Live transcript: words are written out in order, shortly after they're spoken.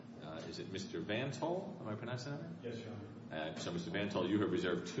is it Mr. Van Tol? Am I pronouncing that right? Yes, Your Honor. So, Mr. Van Tol, you have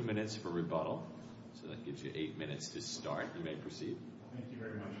reserved 2 minutes for rebuttal. So that gives you 8 minutes to start. You may proceed. Thank you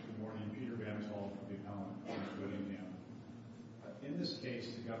very much. Good morning. Peter Van Tol from the appellant, Whittingham. In this case,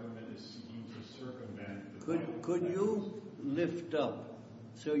 the government is seeking to circumvent... Could you lift up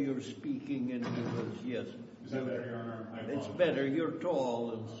so you're speaking into this? Yes. Is that better, Your Honor? It's better. You're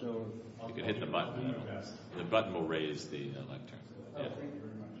tall, and so... You can hit the button. The button will raise the lectern. Yeah. Thank you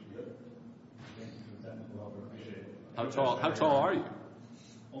very much. Thank you for the technical help. I appreciate it. How tall are you?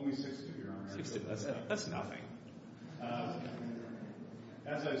 Only 6'2", Your Honor. 6'2". That's nothing.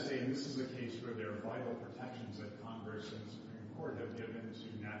 As I was saying, this is a case where there are vital protections that Congress and the Supreme Court have given to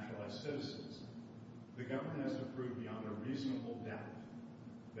naturalized citizens. The government has to prove beyond a reasonable doubt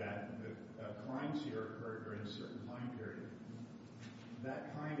that the crimes here occurred during a certain time period.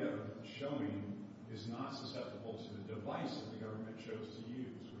 That kind of showing is not susceptible to the device that the government chose to use,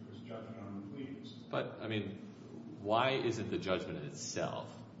 which was judgment on the pleas. But, I mean, why isn't the judgment itself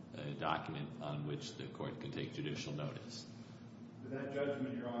a document on which the court can take judicial notice? That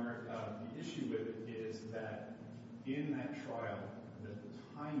judgment, Your Honor, the issue with it is that in that trial, the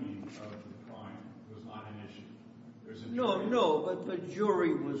timing of the crime was not an issue. No, but the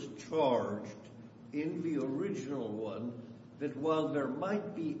jury was charged in the original one that while there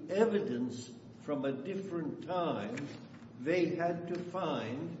might be evidence from a different time, they had to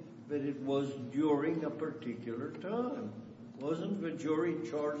find that it was during a particular time. Wasn't the jury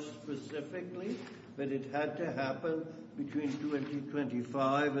charged specifically that it had to happen between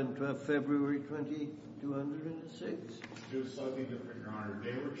 2025 and February 2206? It was slightly different, Your Honor.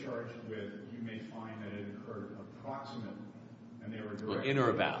 They were charged with, you may find that it occurred approximately, and they were directly... Well, in or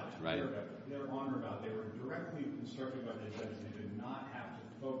about, right? They were on or about. They were directly instructed by the judge. They did not have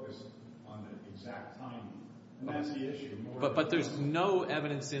to focus on the exact timing. And that's the issue. But there's no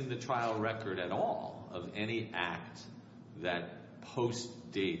evidence in the trial record at all of any act that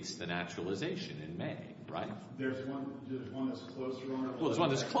post-dates the naturalization in May, right? There's one that's close, Your Honor. Well, there's one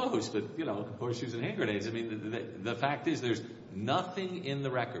that's close, but, horseshoes and hand grenades. I mean, the fact is there's nothing in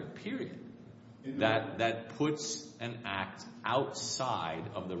the record, period, that puts an act outside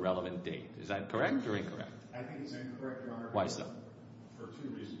of the relevant date. Is that correct or incorrect? I think it's incorrect, Your Honor. Why so? For 2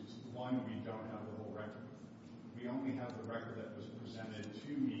 reasons. One, we don't have the whole record. We only have the record that was presented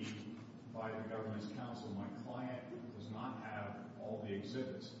to me by the government's counsel. My client does not have all the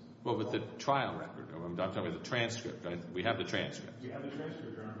exhibits. Well, with the trial record, I'm talking about the transcript. Right? We have the transcript. We have the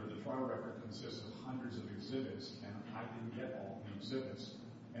transcript, Your Honor, but the trial record consists of hundreds of exhibits, and I didn't get all the exhibits.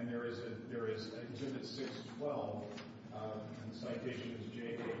 And there is Exhibit 612, and the citation is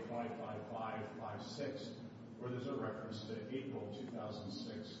JA55556, where there's a reference to April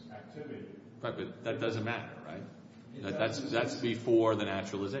 2006 activity. Right, but that doesn't matter, right? That's before the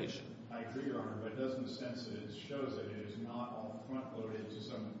naturalization. I agree, Your Honor, but it does in the sense that it shows that it is not all front-loaded to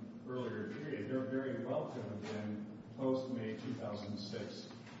some earlier period. There very well could have been post-May 2006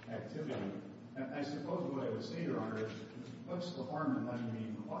 activity. And I suppose what I would say, Your Honor, is what's the harm in letting me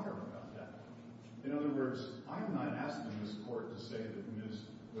inquire about that? In other words, I'm not asking this court to say that Ms.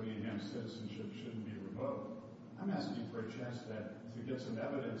 Whittingham's citizenship shouldn't be revoked. I'm asking for a chance to get some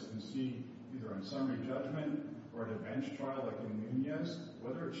evidence and see, either on summary judgment or at a bench trial like in Nunez,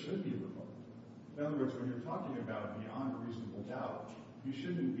 whether it should be revoked. In other words, when you're talking about beyond a reasonable doubt, you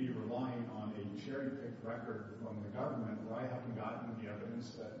shouldn't be relying on a cherry-picked record from the government where I haven't gotten the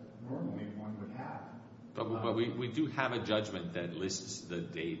evidence that normally one would have. But we do have a judgment that lists the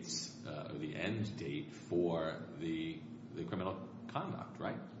dates, or the end date for the criminal conduct,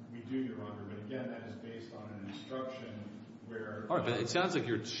 right? We do, Your Honor, but again, that is based on an instruction where... All right, but it sounds like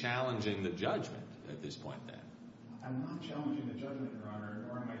you're challenging the judgment at this point then. I'm not challenging the judgment, Your Honor,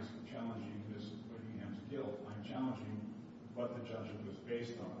 nor am I challenging Ms. Whittingham's guilt. I'm challenging what the judgment was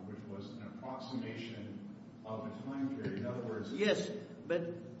based on, which was an approximation of a time period. In other words... Yes, but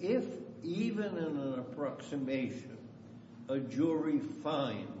if even in an approximation a jury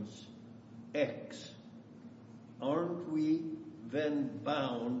finds X, aren't we then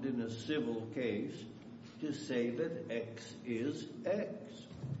bound in a civil case to say that X is X?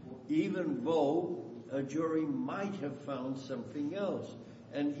 Even though a jury might have found something else.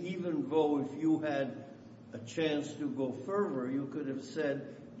 And even though if you had a chance to go further, you could have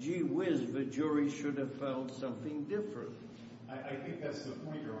said, gee whiz, the jury should have found something different. I think that's the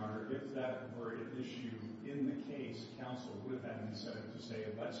point, Your Honor. If that were an issue in the case, counsel would have had an incentive to say,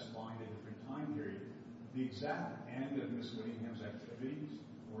 let's find a different time period. The exact end of Ms. Whittingham's activities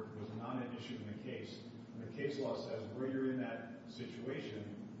was not an issue in the case. And the case law says where you're in that situation,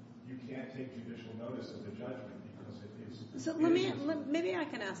 you can't take judicial notice of the judgment because it is please. So maybe I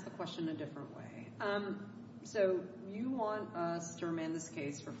can ask the question a different way. So you want us to remand this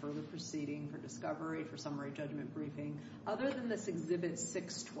case for further proceeding, for discovery, for summary judgment briefing. Other than this Exhibit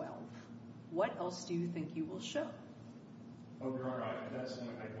 612, what else do you think you will show? Oh, Your Honor,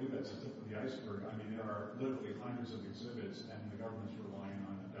 I believe that's the tip of the iceberg. I mean, there are literally hundreds of exhibits, and the government's relying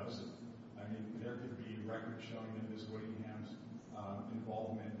on a dozen. I mean, there could be records showing that Ms. Whittingham's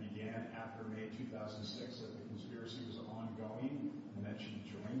involvement began after May 2006, that the conspiracy was ongoing, and that she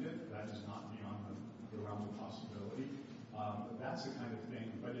joined it. That is not beyond the realm of possibility. That's the kind of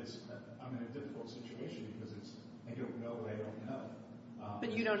thing, but I'm in a difficult situation because I don't know what I don't know.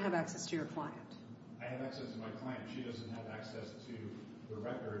 But you don't have access to your client. I have access to my client. She doesn't have access to the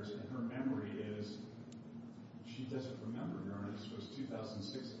records, and her memory is, she doesn't remember, Your Honor. This was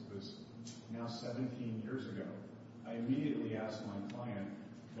 2006. It was now 17 years ago. I immediately asked my client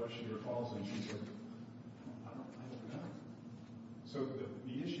what she recalls, and she said, I don't know. So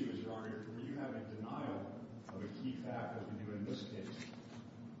the issue is, Your Honor, where you have a denial of a key fact, as we do in this case,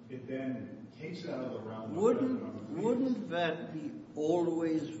 it then takes it out of the realm of Wouldn't that be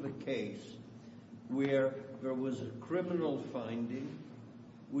always the case where there was a criminal finding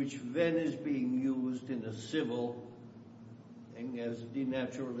which then is being used in a civil thing as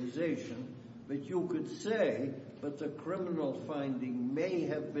denaturalization, but you could say, but the criminal finding may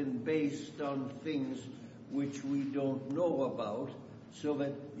have been based on things which we don't know about, so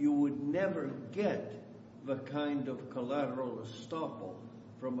that you would never get the kind of collateral estoppel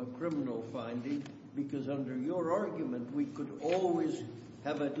from a criminal finding, because under your argument, we could always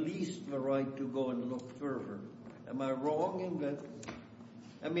have at least the right to go and look further. Am I wrong in that?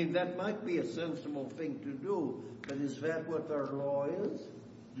 I mean, that might be a sensible thing to do, but is that what our law is?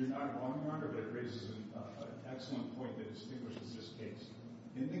 You're not wrong, Your Honor, but it raises an excellent point that distinguishes this case.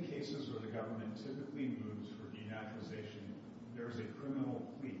 In the cases where the government typically moves for denaturalization, there is a criminal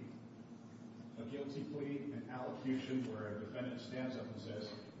plea. A guilty plea, an allocution where a defendant stands up and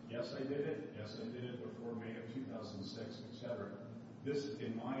says, yes, I did it before May of 2006, etc. This,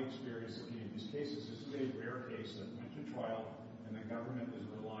 in my experience looking at these cases, this is a rare case that went to trial and the government is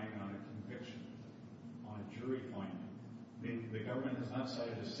relying on a conviction, on a jury finding. The government has not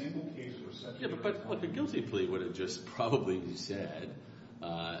cited a single case where such a... Yeah, but look, a guilty plea would have just probably said,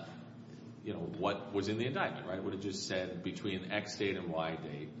 what was in the indictment, right? It would have just said between X date and Y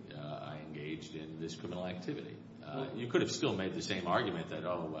date, I engaged in this criminal activity. You could have still made the same argument that,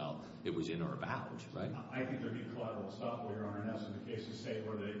 it was in or about, right? I think there'd be collateral estoppel, Your Honor, and that's in the cases say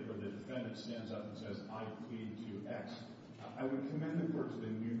where the defendant stands up and says, I plead to X. I would commend the court to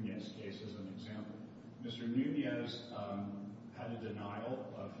the Nunez case as an example. Mr. Nunez had a denial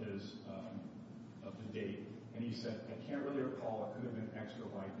of the date, and he said, I can't really recall, it could have been X or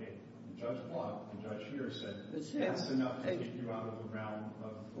Y date. And Judge Block, the judge here, said, that's enough to take you out of the realm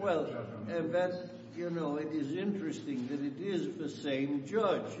of judgment. And that's, it is interesting that it is the same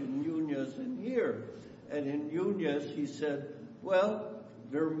judge in Nunez and here. And in Nunez, he said,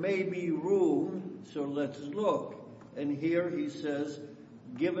 there may be room, so let's look. And here he says,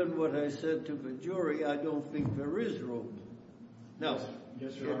 given what I said to the jury, I don't think there is room. Now,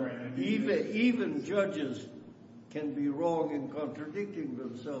 yes, Your Honor, even judges can be wrong in contradicting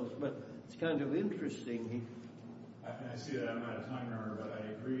themselves, but it's kind of interesting. I see that I'm out of time, Your Honor, but I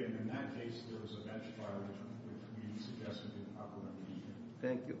agree. And in that case, there was a bench trial, which we suggested would be the proper remedy.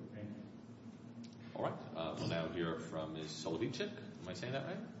 Thank you. Thank you. All right. We'll now hear from Ms. Soloveitchik. Am I saying that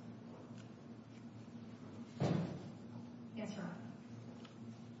right? Yes, Your Honor.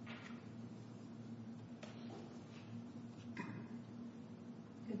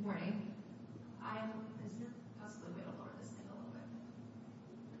 Good morning. Is there possibly a way to lower this thing a little bit?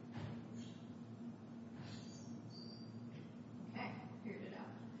 Okay, figured it out.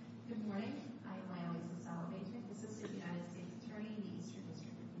 Good morning. I am Lisa Soloveitchik, Assistant United States Attorney in the Eastern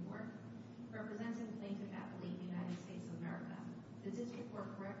District of New York, representing plaintiff appellate United States of America. The district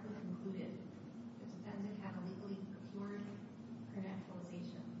court correctly concluded the defendant had illegally procured her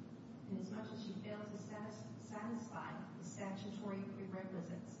naturalization, inasmuch as she failed to satisfy the statutory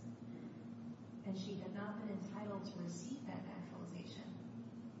prerequisites, and she had not been entitled to receive that naturalization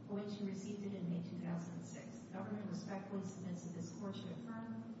when she received it in May 2006. The government respectfully submits that this court should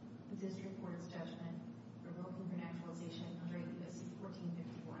affirm the district court's judgment revoking her naturalization under U.S.C.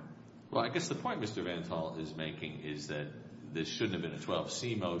 1451. Well, I guess the point Mr. Vantal is making is that this shouldn't have been a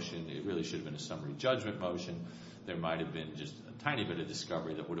 12C motion. It really should have been a summary judgment motion. There might have been just a tiny bit of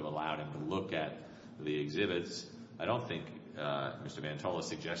discovery that would have allowed him to look at the exhibits. I don't think Mr. Vantal is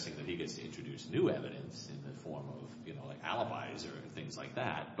suggesting that he gets to introduce new evidence in the form of, like alibis or things like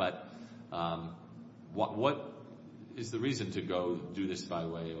that. But what is the reason to go do this by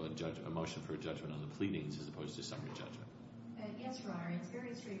way of a motion for a judgment on the pleadings as opposed to summary judgment? Yes, Your Honor. It's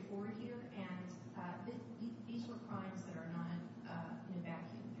very straightforward here, and these were crimes that are not in a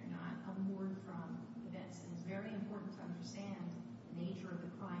vacuum. They're not unmoored from events. And it's very important to understand the nature of the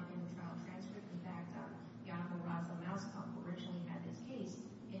crime in the trial transcript. In fact, the Honorable Rosalind Mousekamp originally had this case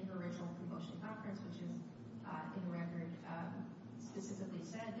in her original promotion conference, which is in the record specifically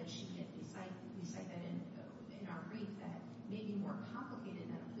said that we cite that in our brief, that may be more complicated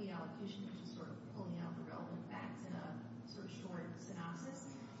than a plea allocution, which is sort of pulling out the relevant facts in a sort of short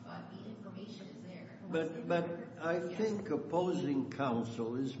synopsis, but the information is there. But I think opposing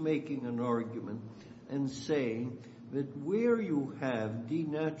counsel is making an argument and saying that where you have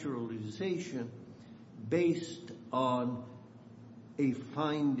denaturalization based on a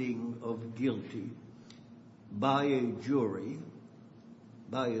finding of guilty by a jury,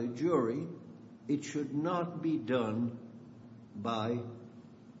 it should not be done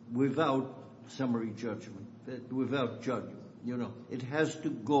without summary judgment, without judgment. It has to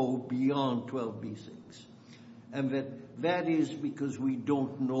go beyond 12b6. And that is because we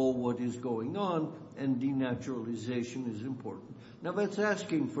don't know what is going on, and denaturalization is important. Now, that's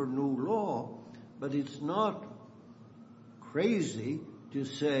asking for new law, but it's not crazy to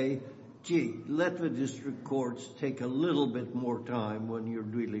say, gee, let the district courts take a little bit more time when you're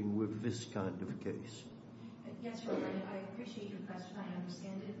dealing with this kind of case. Yes, Your Honor, I appreciate your question. I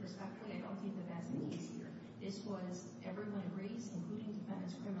understand it respectfully. I don't think that that's the case here. This was, everyone agrees, including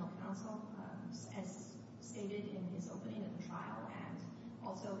defendant's criminal counsel, as stated in his opening of the trial and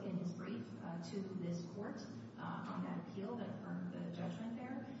also in his brief to this court on that appeal that affirmed the judgment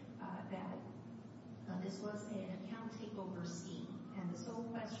there, that this was an account takeover scheme. And the sole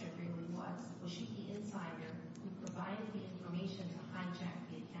question really was she the insider who provided the information to hijack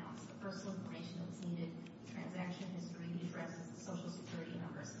the accounts, the personal information that was needed, the transaction history, the addresses, the social security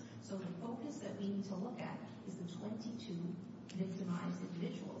numbers. So the focus that we need to look at is the 22 victimized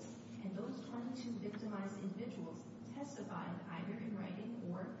individuals. And those 22 victimized individuals testified either in writing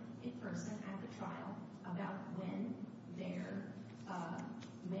or in person at the trial about when their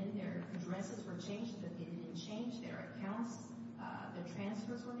addresses were changed, that they didn't change their accounts, the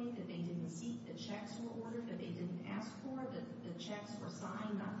transfers were made that they didn't seek, the checks were ordered that they didn't ask for, that the checks were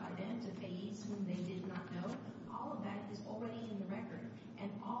signed not by them to payees whom they did not know. All of that is already in the record. And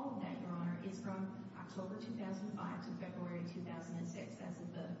all of that, Your Honor, is from October 2005 to February 2006. That's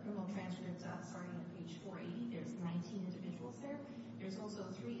the criminal transcript starting at page 480. There's 19 individuals there. There's also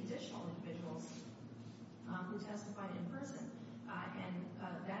 3 additional individuals who testified in person. And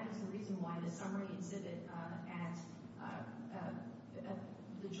that is the reason why the summary exhibit at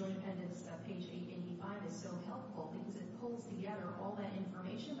the joint appendix, page 885, is so helpful because it pulls together all that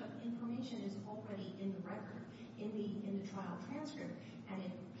information, but information is already in the record, in the trial transcript, and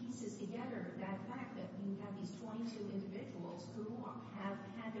it pieces together that fact that you have these 22 individuals who have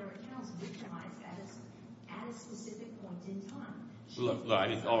had their accounts victimized at a specific point in time. Look, I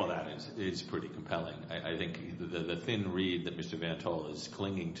think all of that is pretty compelling. I think the thin reed that Mr. Van Tol is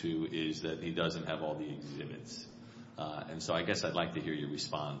clinging to is that he doesn't have all the exhibits. And so I guess I'd like to hear you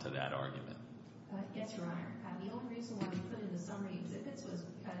respond to that argument. Yes, Your Honor. The only reason why we put in the summary exhibits was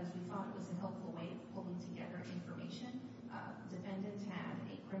because we thought it was a helpful way of pulling together information. Defendant had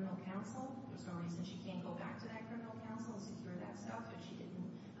a criminal counsel. There's no reason she can't go back to that criminal counsel and secure that stuff if she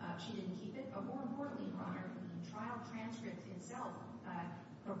didn't keep it. But more importantly, Your Honor, the trial transcript itself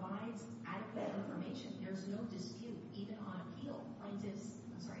provides adequate information. There's no dispute, even on appeal.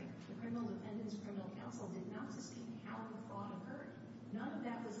 The criminal defendant's criminal counsel did not dispute how the fraud occurred. None of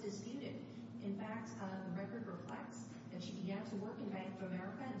that was disputed. In fact, the record reflects that she began to work in Bank of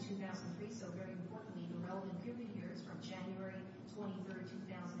America in 2003, so very importantly, the relevant period here is from January 23rd,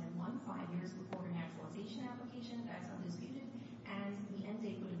 2001, 5 years before her naturalization application. That's undisputed. And the end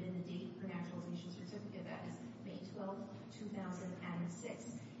date would have been the date of her naturalization certificate. That is May 12,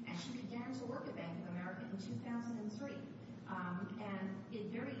 2006. And she began to work at Bank of America in 2003. And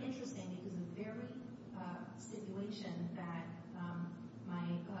it's very interesting because the very stipulation that my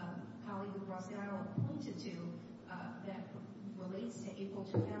colleague Rosano pointed to that relates to April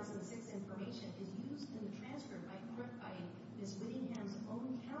 2006 information is used in the transcript by Ms. Whittingham's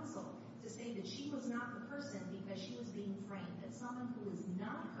own counsel to say that she was not the person because she was being framed, that someone who was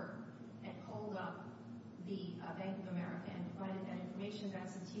not her had called up the Bank of America and provided that information.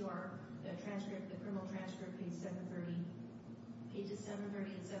 That's the TR, the transcript, the criminal transcript, pages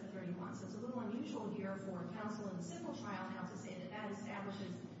 730 and 731. So it's a little unusual here for counsel in the civil trial now to say that that establishes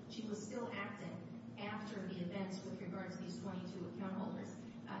she was still acting after the events with regard to these 22 account holders.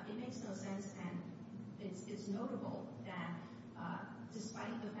 It makes no sense, and it's notable that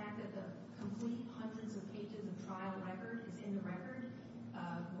despite the fact that the complete hundreds of pages of trial record is in the record,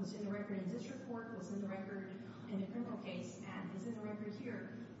 was in the record in district court, was in the record in a criminal case, and is in the record here,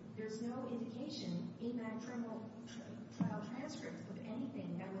 there's no indication in that trial transcript of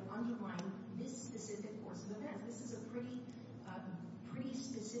anything that would undermine this specific course of events. This is a pretty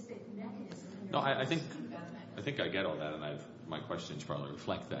specific mechanism. No, I think I get all that, and my questions probably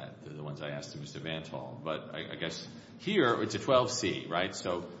reflect that, the ones I asked to Mr. Vantal. But I guess here it's a 12C, right?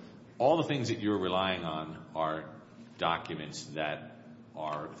 So all the things that you're relying on are documents that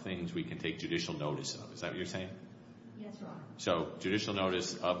are things we can take judicial notice of. Is that what you're saying? Yes, Your Honor. So judicial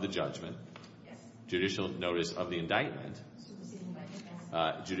notice of the judgment. Yes. Judicial notice of the indictment. Superseding indictment,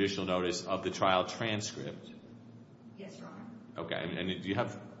 yes. Judicial notice of the trial transcript. Yes, Your Honor. Okay, and do you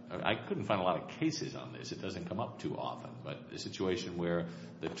have, I couldn't find a lot of cases on this. It doesn't come up too often, but a situation where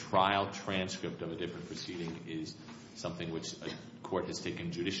the trial transcript of a different proceeding is something which a court has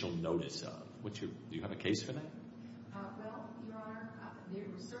taken judicial notice of. Do you have a case for that? Well, Your Honor, there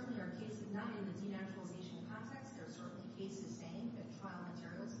certainly are cases, not in the denaturalization context, there are certainly cases saying that trial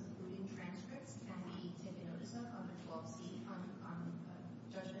materials, including transcripts, can be taken notice of under 12C on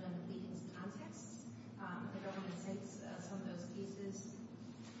judgment and pleadings contexts. The government cites some of those cases.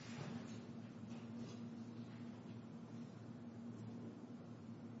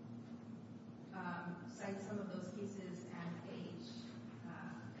 Cites some of those cases at pages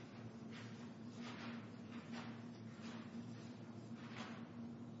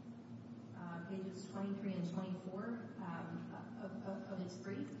 23 and 24 of its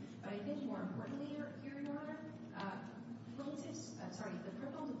brief. But I think more importantly here, Your Honor, the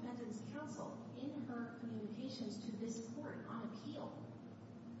Criminal Defendants Counsel, in her communications to this court on appeal,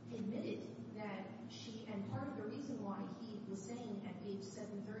 admitted that she, and part of the reason why he was saying at page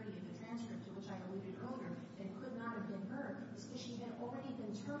 730 of the transcript, to which I alluded earlier, that it could not have been her, is because she had already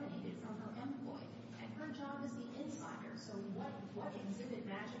been terminated from her employ. And her job is the insider. So what exhibit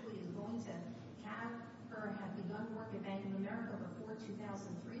magically is going to have her have begun work at Bank of America before 2003,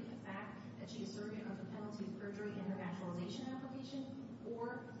 the fact that she asserted under penalty of perjury in her naturalization application,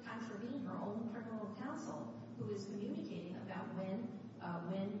 or contravene her own criminal counsel, who is communicating about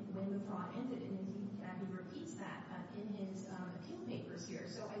when the fraud ended, and indeed he repeats that in his appeal papers here.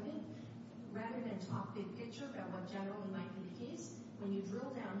 So I think rather than talk big picture about what generally might be the case, when you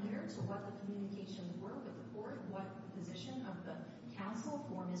drill down here to what the communications were with the court, what the position of the counsel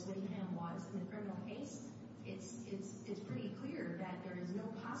for Ms. Whittingham was in the criminal case, it's pretty clear that there is no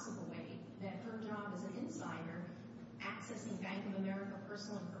possible way that her job as an insider accessing Bank of America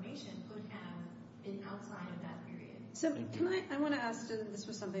personal information could have been outside of that period. So I want to ask, this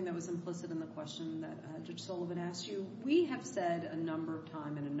was something that was implicit in the question that Judge Sullivan asked you. We have said a number of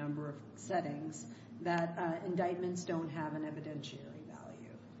times in a number of settings that indictments don't have an evidentiary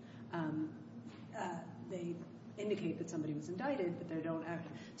value. They indicate that somebody was indicted, but they don't act.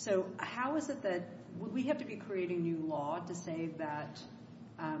 So how is it that would we have to be creating new law to say that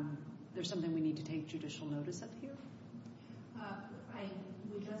there's something we need to take judicial notice of here? I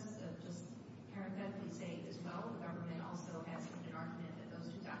would just parenthetically say as well, the government also has an argument that those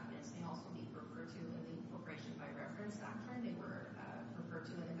two documents may also be referred to in the incorporation by reference doctrine. They were referred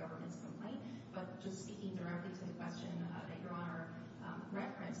to in the government's complaint. But just speaking directly to the question that Your Honor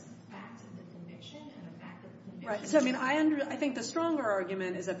referenced, the fact of the conviction and the fact that the conviction— Right. So, I mean, I think the stronger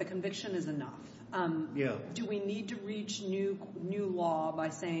argument is that the conviction is enough. Do we need to reach new law by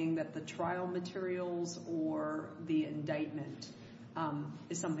saying that the trial materials or the indictment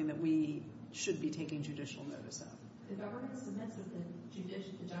is something that we should be taking judicial notice of? The government submits that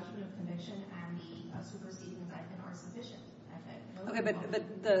the judgment of conviction and the superseding indictment are sufficient. Okay,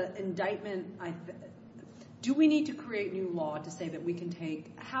 but the indictment, do we need to create new law to say that we can take—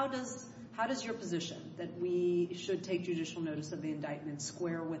 How does your position that we should take judicial notice of the indictment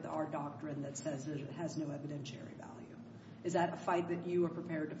square with our doctrine that says that it has no evidentiary value? Is that a fight that you are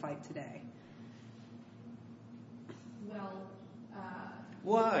prepared to fight today? Well—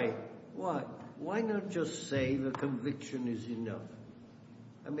 Why? Why not just say the conviction is enough?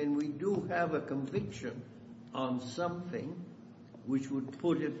 I mean, we do have a conviction on something which would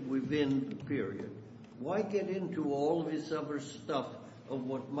put it within the period. Why get into all this other stuff of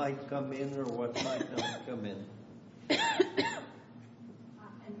what might come in or what might not come in? I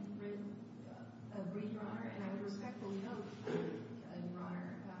agree, Your Honor, and I would respectfully note, Your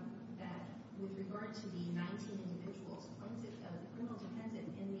Honor, that with regard to the 19 individuals, the criminal defendant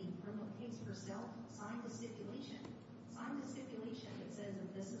in the criminal case herself signed a stipulation that says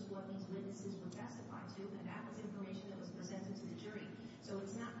that this is what these witnesses would testify to, and that was information that was presented to the jury. So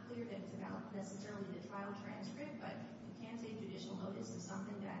it's not clear that it's about necessarily the trial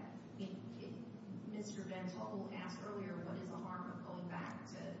something that Mr. Van Tol asked earlier, what is the harm of going back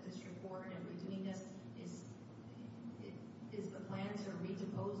to district court and redoing this? Is the plan to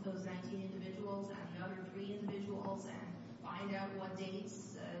redepose those 19 individuals and the other 3 individuals and find out what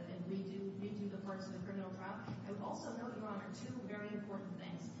dates and redo the parts of the criminal trial? I would also note, Your Honor, 2 very important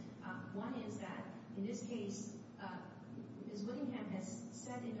things. One is that in this case, Ms. Whittingham has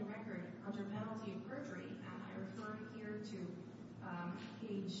said in the record under penalty of perjury, and I refer here to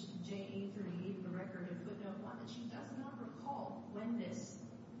page J838 of the record in footnote 1, that she does not recall when this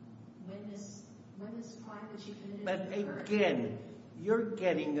crime that she committed occurred. But again, you're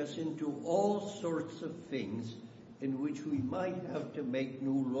getting us into all sorts of things in which we might have to make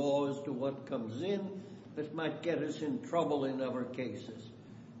new laws to what comes in that might get us in trouble in other cases.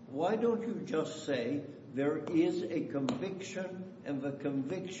 Why don't you just say there is a conviction and the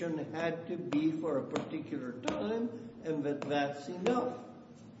conviction had to be for a particular time and that's enough?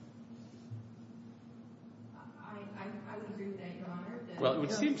 I would agree with that, Your Honor. Well, it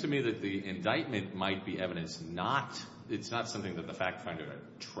would seem to me that the indictment might be evidence it's not something that the fact finder at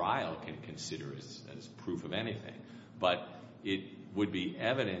a trial can consider as proof of anything, but it would be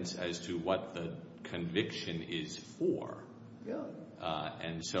evidence as to what the conviction is for. Yeah.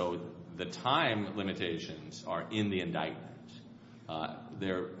 And so the time limitations are in the indictment.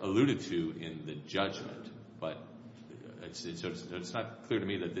 They're alluded to in the judgment, but it's not clear to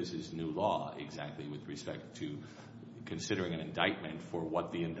me that this is new law exactly with respect to considering an indictment for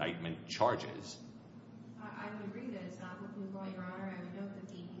what the indictment charges. I would agree that it's not new law, Your Honor. I would note that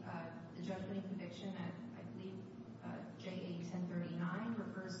the judgment and conviction at, I believe, J8 1039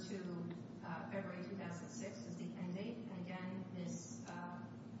 refers to February 2006 as the end date. And again,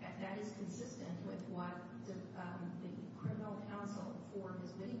 that is consistent with what the criminal counsel for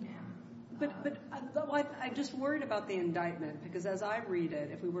Ms. Whittingham. But I'm just worried about the indictment because as I read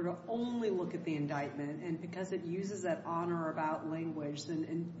it, if we were to only look at the indictment and because it uses that on or about language, then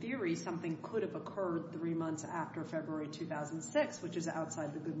in theory something could have occurred 3 months after February 2006, which is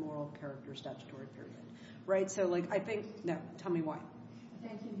outside the good moral character statutory period, right? So tell me why.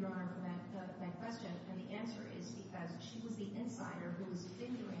 Thank you, Your Honor, for that question. And the answer is because she was the insider who was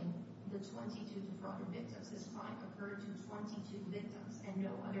figuring the 22 defrauded victims. This crime occurred to 22 victims, and no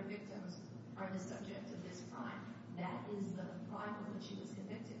other victims are the subject of this crime. That is the crime of which she was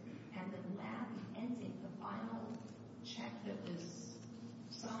convicted. And the ending, the final check that was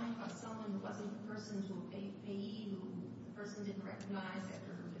signed by someone who wasn't the person who payee, who the person didn't recognize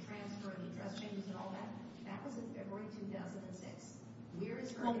after the transfer, the address changes and all that, that was in February 2006. Where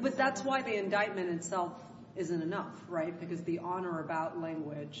is her? Well, but that's why the indictment itself isn't enough, right? Because the on or about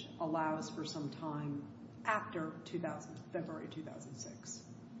language allows for some time after February 2006.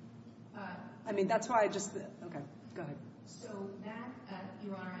 That's why okay, go ahead. So that,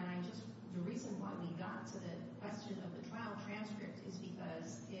 Your Honor, and the reason why we got to the question of the trial transcript is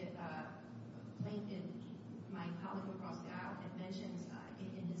because my colleague across the aisle had mentioned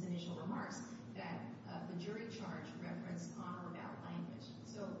in his initial remarks that the jury charge referenced on or about language.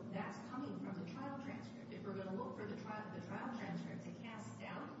 So that's coming from the trial transcript. If we're going to look for the trial transcript to cast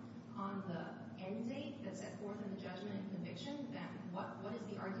doubt on the end date that's set forth in the judgment and conviction, then what is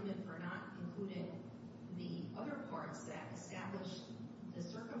the argument for not including the other parts that establish the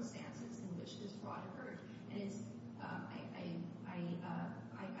circumstances in which this fraud occurred? And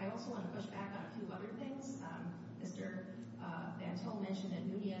I also want to push back on a few other things. Mr. Van Til mentioned that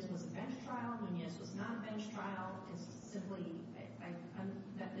Nunez was a bench trial. Nunez was not a bench trial. It's simply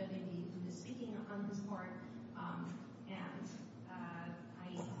that may be misspeaking on his part. And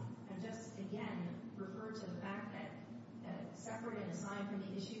I just, again, refer to the fact that separate and aside from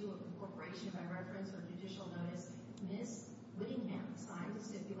the issue of incorporation by reference or judicial notice, Ms. Whittingham signed a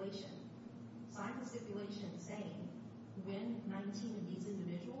stipulation saying when 19 of these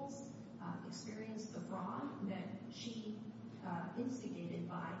individuals experienced the fraud that she instigated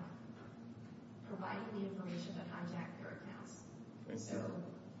by providing the information that hijacked their accounts. So,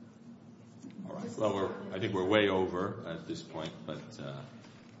 all right. Well, I think we're way over at this point, but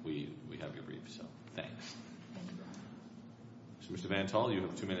we have your brief, so thanks. Thank you, Your Honor. So, Mr. Van Til, you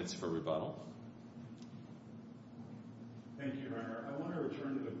have 2 minutes for rebuttal. Thank you, Your Honor. I want to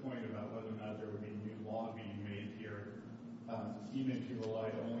return to the point about whether or not there would be new law being made here, even if you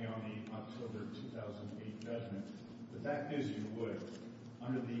relied only on the October 2008 judgment. The fact is you would.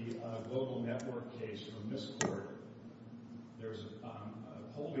 Under the Global Network case from this court, there's a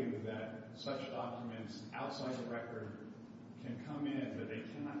holding that such documents outside the record can come in, but they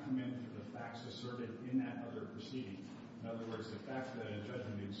cannot come in for the facts asserted in that other proceeding. In other words, the fact that a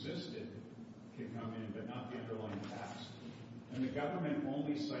judgment existed can come in, but not the underlying facts. And the government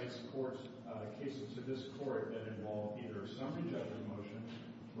only cites cases to this court that involve either a summary judgment motion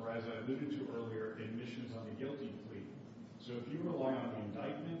or, as I alluded to earlier, admissions on the guilty plea. So if you rely on the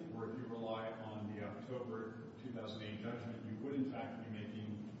indictment or if you rely on the October 2008 judgment, you would in fact be making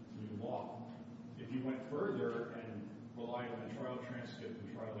new law. If you went further and relied on the trial transcript and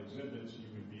trial exhibits, you